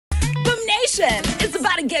Nation. It's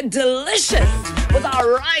about to get delicious with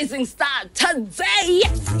our rising star today.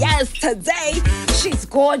 Yes, today. She's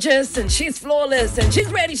gorgeous and she's flawless and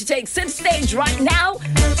she's ready to take center stage right now.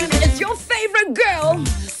 It's your favorite girl,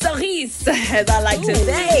 Cerise, as I like to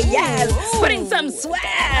say. Yes, putting some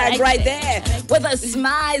swag right there with her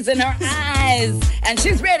smiles in her eyes. And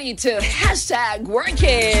she's ready to hashtag work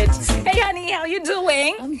it. Hey, honey, how you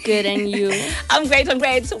doing? I'm good, and you? I'm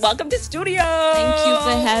great. Welcome to studio. Thank you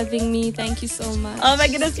for having me. Thank you so much. Oh my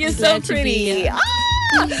goodness, you're so pretty.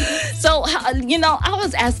 So, I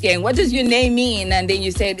was asking, what does your name mean? And then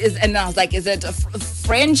you said, and I was like, is it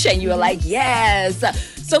French? And you were like, yes.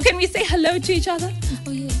 So can we say hello to each other?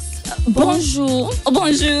 Oh, yes. Bonjour.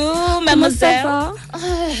 Bonjour, mademoiselle.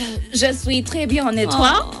 Je suis très bien, et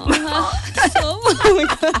toi?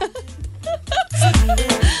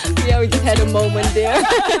 Yeah, we just had a moment there.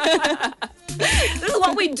 This is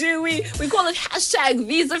what we do. We call it hashtag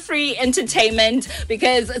visa-free entertainment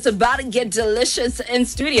because it's about to get delicious in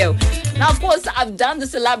studio. Now, of course, I've done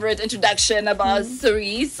this elaborate introduction about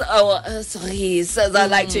Cerise. Cerise, as I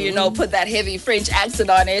like to, put that heavy French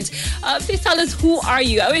accent on it. Please tell us, who are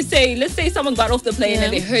you? I always say, let's say someone got off the plane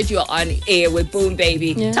and they heard you on air with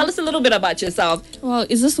BoomBaby. Yeah. Tell us a little bit about yourself. Well,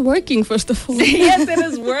 is this working, first of all? Yes, it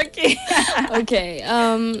is working. Okay.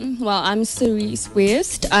 Well, I'm Cerise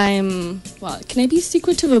West. Can I be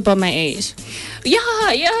secretive about my age? Yeah.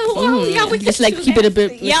 Well, yeah, we just like keep it a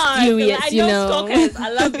bit mysterious, I know stalkers. I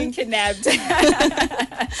love being kidnapped.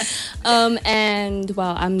 And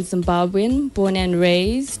I'm Zimbabwean, born and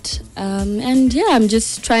raised. I'm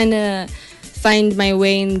just trying to find my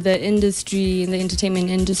way in the industry, in the entertainment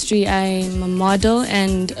industry. I'm a model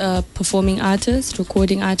and a performing artist,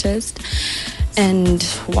 recording artist. And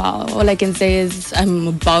all I can say is I'm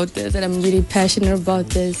about this and I'm really passionate about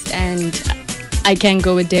this, and I can't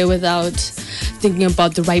go a day without thinking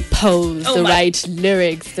about the right pose, right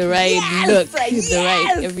lyrics, the right look, the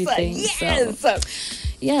right everything. Yes. So,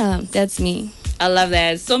 yeah, that's me. I love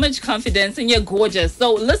that. So much confidence, and you're gorgeous.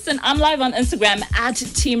 So listen, I'm live on Instagram at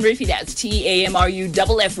Team Riffy. That's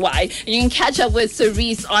TAMRUFFY. And you can catch up with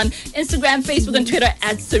Cerise on Instagram, Facebook, and Twitter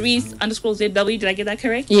at Cerise_ZW. Did I get that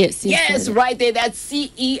correct? Yes. Yes, right there. That's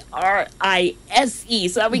CERISE.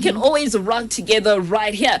 So that we can always rock together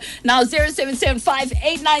right here. Now,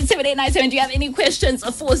 0775897897. Do you have any questions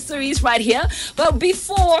for Cerise right here? But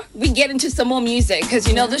before we get into some more music, because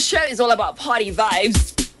this show is all about party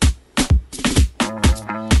vibes.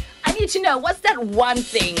 To know, what's that one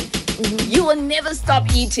thing you will never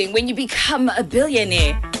stop eating when you become a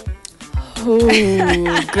billionaire? Oh,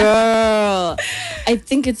 girl. I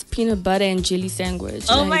think it's peanut butter and jelly sandwich.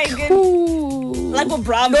 Oh, my goodness. Like with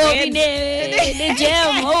brown bread. The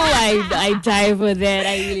jam. I die for that.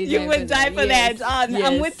 I really die. You would die for that. Yes.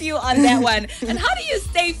 I'm with you on that one. And how do you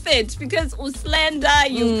stay fit? Because slender,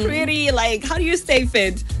 you're pretty. Like, how do you stay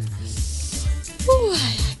fit? Ooh,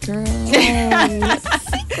 girl,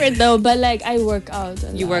 secret though, but I work out.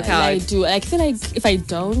 You work out. I do. I feel like if I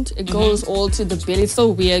don't, it goes all to the belly. It's so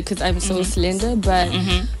weird because I'm so slender, but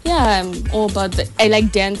I'm all about I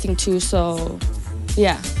like dancing too. So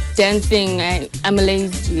dancing. I'm a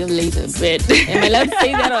lazy bit. Am I allowed to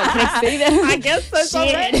say that, or can I say that? I guess so.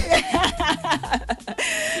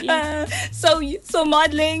 So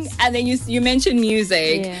modeling, and then you mentioned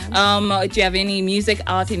music. Yeah. Do you have any music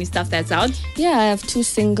out? Any stuff that's out? Yeah, I have 2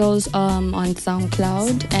 singles on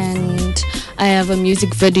SoundCloud, and I have a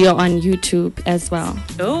music video on YouTube as well.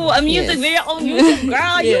 Oh, a music video on YouTube,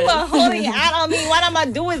 girl! You were holding out on me. What I'm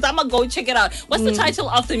gonna do is I'm gonna go check it out. What's the title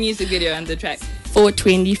of the music video and the track?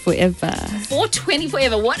 420 Forever. 420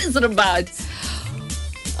 Forever. What is it about?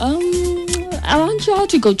 I want you all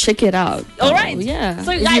to go check it out. All right. Yeah.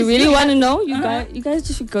 So if you really want to know, you guys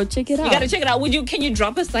just should go check it out. You gotta check it out. Can you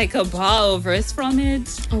drop us like a bar or verse from it?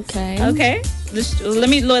 Okay. Let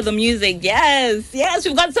me lower the music. Yes.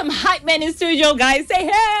 We've got some hype men in studio, guys. Say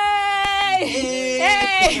hey.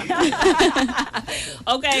 Hey.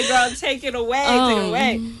 Okay, girl, take it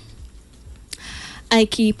away. I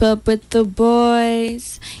keep up with the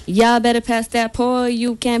boys. Y'all better pass that boy.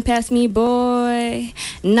 You can't pass me, boy.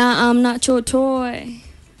 Nah, I'm not your toy.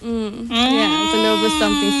 Yeah, it's a little bit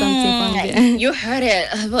something from there. You heard it.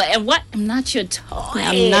 And what? I'm not your toy.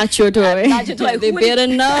 I'm not your toy. They better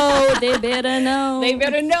know. They better know.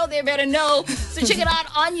 So check it out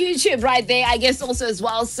on YouTube right there. I guess also as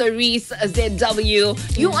well, Cerise ZW.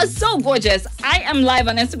 You are so gorgeous. I am live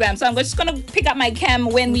on Instagram, so I'm just going to pick up my cam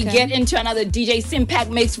when we get into another DJ Simpack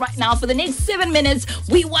mix right now. For the next 7 minutes,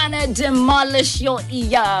 we want to demolish your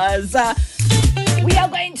ears. We are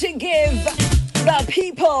going to give the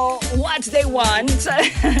people what they want.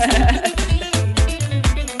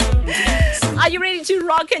 Are you ready to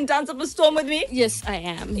rock and dance up a storm with me? Yes, I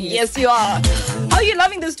am. Yes, you are. How are you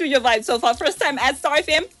loving the studio vibe so far? First time at Star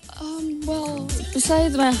FM? Well,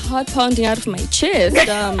 besides my heart pounding out of my chest,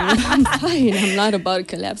 I'm fine. I'm not about to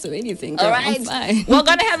collapse or anything. Girl. All right. I'm fine. We're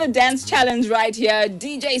going to have a dance challenge right here.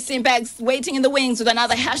 DJ Simpac's waiting in the wings with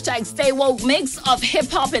another hashtag Stay Woke mix of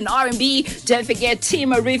hip-hop and R&B. Don't forget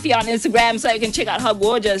Team Arifi on Instagram so you can check out how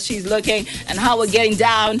gorgeous she's looking and how we're getting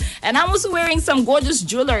down. And I'm also wearing some gorgeous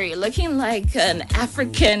jewelry, looking like an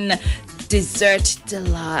African dessert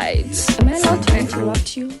delight. Am I allowed to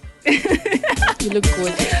interrupt you? You look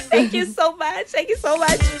good. Thank you so much. Thank you so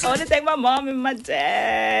much. I want to thank my mom and my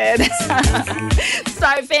dad.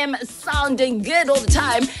 Sorry, fam. Sounding good all the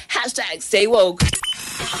time. Hashtag Stay Woke.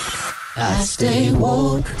 I stay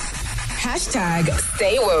woke. Hashtag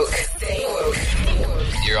Stay Woke. Stay woke.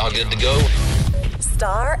 You're all good to go?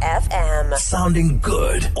 Star FM. Sounding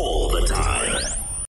good all the time.